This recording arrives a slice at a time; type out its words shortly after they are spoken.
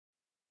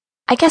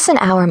I guess an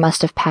hour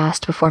must have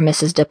passed before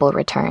Mrs. Dipple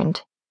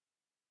returned.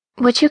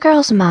 "Would you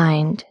girls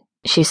mind,"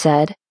 she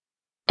said,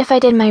 "if I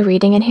did my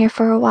reading in here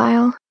for a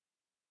while?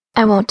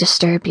 I won't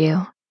disturb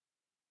you.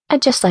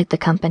 I'd just like the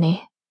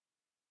company."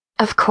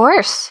 "Of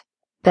course,"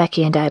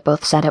 Becky and I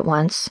both said at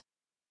once.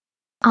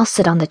 "I'll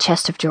sit on the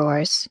chest of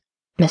drawers,"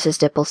 Mrs.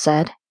 Dipple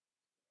said.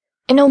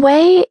 In a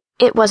way,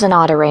 it was an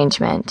odd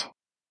arrangement.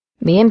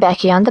 Me and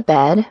Becky on the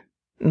bed,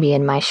 me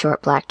in my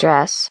short black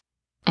dress,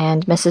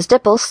 and Mrs.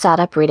 Dipple sat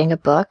up reading a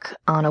book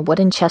on a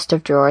wooden chest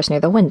of drawers near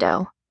the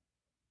window.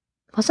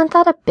 Wasn't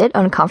that a bit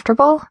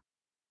uncomfortable?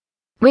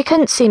 We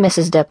couldn't see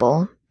Mrs.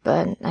 Dipple,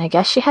 but I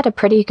guess she had a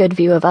pretty good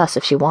view of us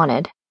if she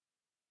wanted.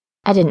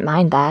 I didn't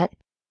mind that.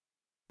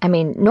 I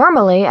mean,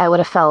 normally I would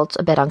have felt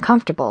a bit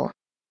uncomfortable,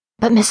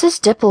 but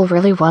Mrs. Dipple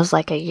really was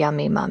like a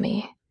yummy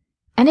mummy,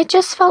 and it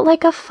just felt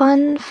like a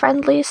fun,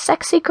 friendly,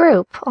 sexy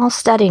group all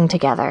studying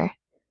together.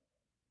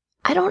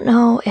 I don't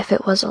know if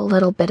it was a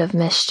little bit of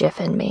mischief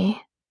in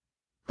me,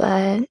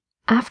 but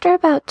after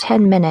about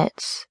 10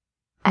 minutes,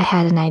 I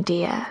had an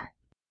idea.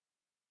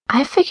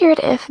 I figured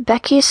if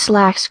Becky's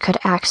slacks could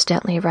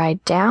accidentally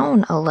ride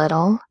down a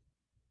little,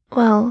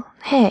 well,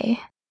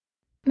 hey,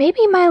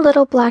 maybe my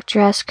little black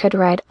dress could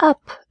ride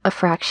up a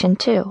fraction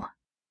too.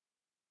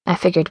 I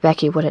figured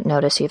Becky wouldn't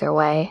notice either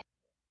way.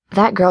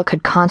 That girl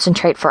could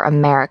concentrate for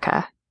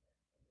America.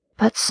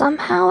 But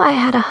somehow I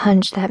had a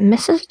hunch that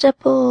Mrs.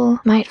 Dipple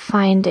might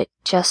find it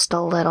just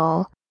a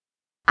little,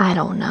 I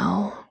don't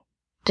know,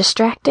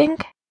 distracting?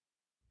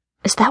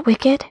 Is that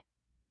wicked?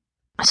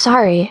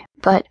 Sorry,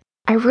 but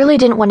I really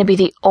didn't want to be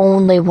the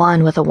only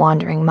one with a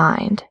wandering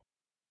mind.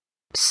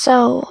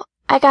 So,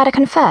 I gotta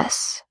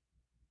confess,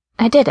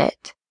 I did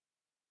it.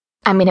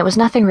 I mean, it was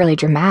nothing really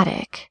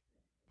dramatic,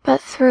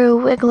 but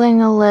through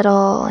wiggling a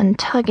little and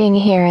tugging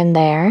here and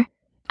there,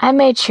 I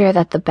made sure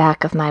that the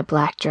back of my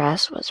black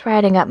dress was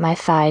riding up my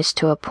thighs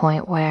to a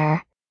point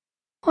where,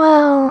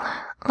 well,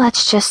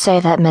 let's just say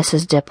that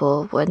Mrs.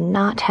 Dipple would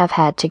not have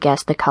had to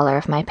guess the color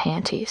of my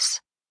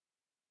panties.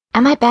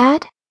 Am I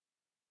bad?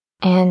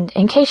 And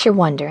in case you're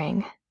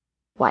wondering,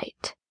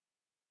 white.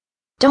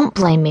 Don't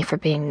blame me for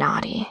being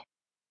naughty.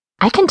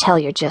 I can tell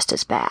you're just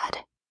as bad.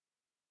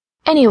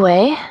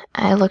 Anyway,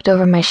 I looked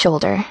over my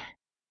shoulder.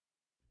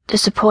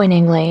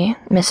 Disappointingly,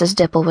 Mrs.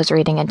 Dipple was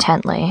reading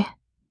intently.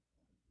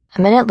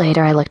 A minute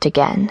later, I looked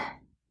again.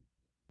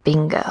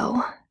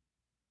 Bingo.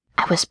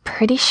 I was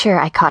pretty sure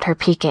I caught her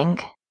peeking.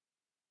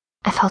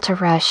 I felt a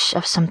rush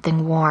of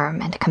something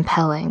warm and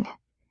compelling.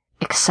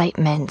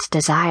 Excitement,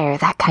 desire,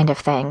 that kind of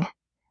thing.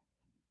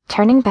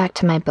 Turning back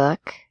to my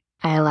book,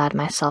 I allowed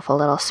myself a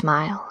little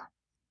smile.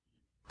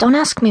 Don't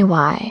ask me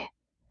why,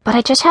 but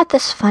I just had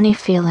this funny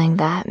feeling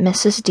that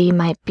Mrs. D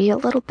might be a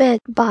little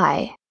bit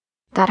bi,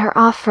 that her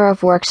offer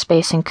of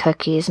workspace and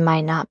cookies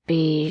might not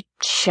be,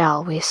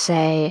 shall we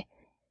say,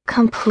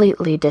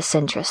 completely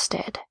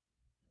disinterested.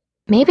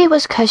 Maybe it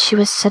was 'cause she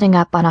was sitting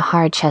up on a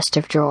hard chest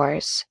of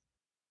drawers.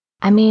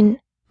 I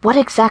mean, what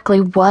exactly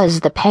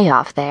was the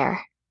payoff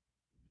there?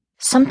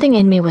 Something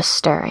in me was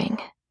stirring,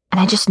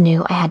 and I just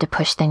knew I had to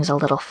push things a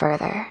little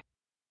further.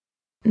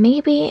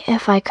 Maybe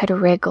if I could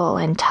wriggle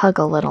and tug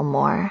a little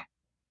more,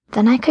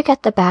 then I could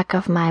get the back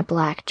of my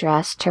black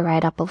dress to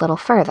ride up a little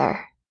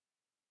further.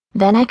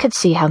 Then I could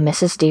see how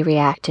Mrs. D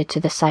reacted to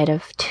the sight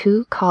of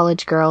 2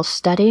 college girls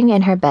studying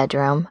in her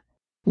bedroom,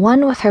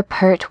 one with her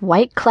pert,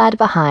 white-clad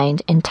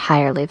behind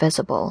entirely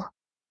visible.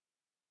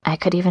 I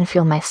could even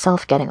feel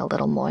myself getting a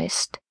little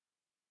moist.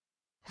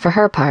 For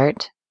her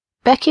part,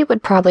 Becky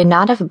would probably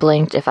not have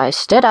blinked if I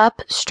stood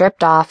up,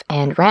 stripped off,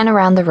 and ran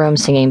around the room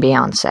singing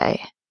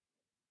Beyoncé.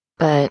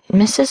 But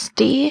Mrs.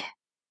 D?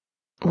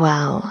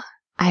 Well,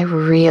 I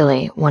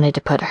really wanted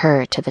to put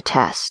her to the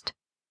test.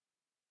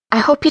 I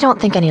hope you don't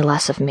think any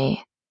less of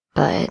me,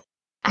 but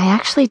I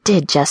actually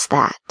did just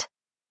that.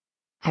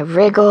 I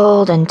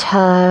wriggled and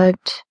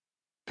tugged.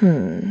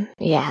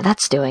 Yeah,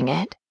 that's doing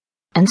it.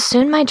 And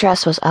soon my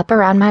dress was up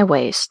around my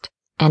waist,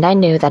 and I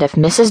knew that if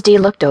Mrs. D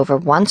looked over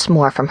once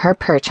more from her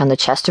perch on the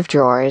chest of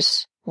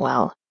drawers,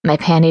 well, my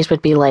panties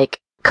would be, like,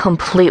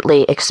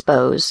 completely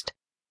exposed.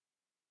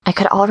 I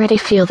could already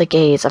feel the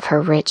gaze of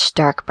her rich,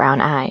 dark brown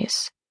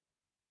eyes.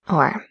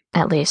 Or,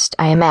 at least,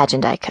 I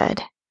imagined I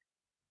could.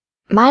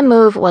 My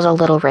move was a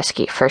little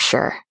risky, for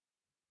sure.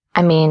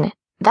 I mean,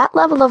 that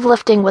level of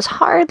lifting was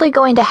hardly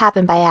going to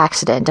happen by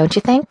accident, don't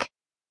you think?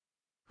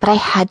 But I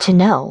had to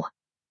know.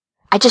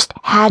 I just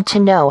had to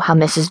know how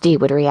Mrs. D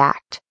would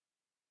react.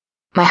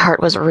 My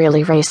heart was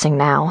really racing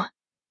now.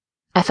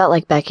 I felt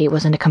like Becky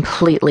was in a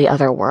completely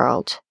other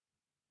world.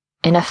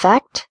 In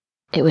effect,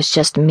 it was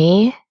just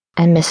me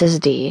and Mrs.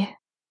 D.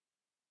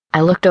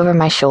 I looked over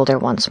my shoulder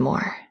once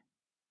more.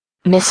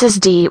 Mrs.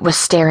 D was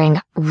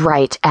staring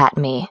right at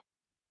me.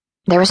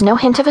 There was no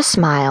hint of a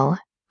smile,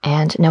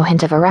 and no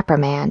hint of a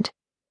reprimand,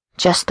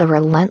 just the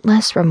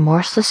relentless,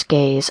 remorseless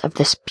gaze of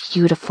this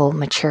beautiful,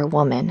 mature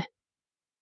woman.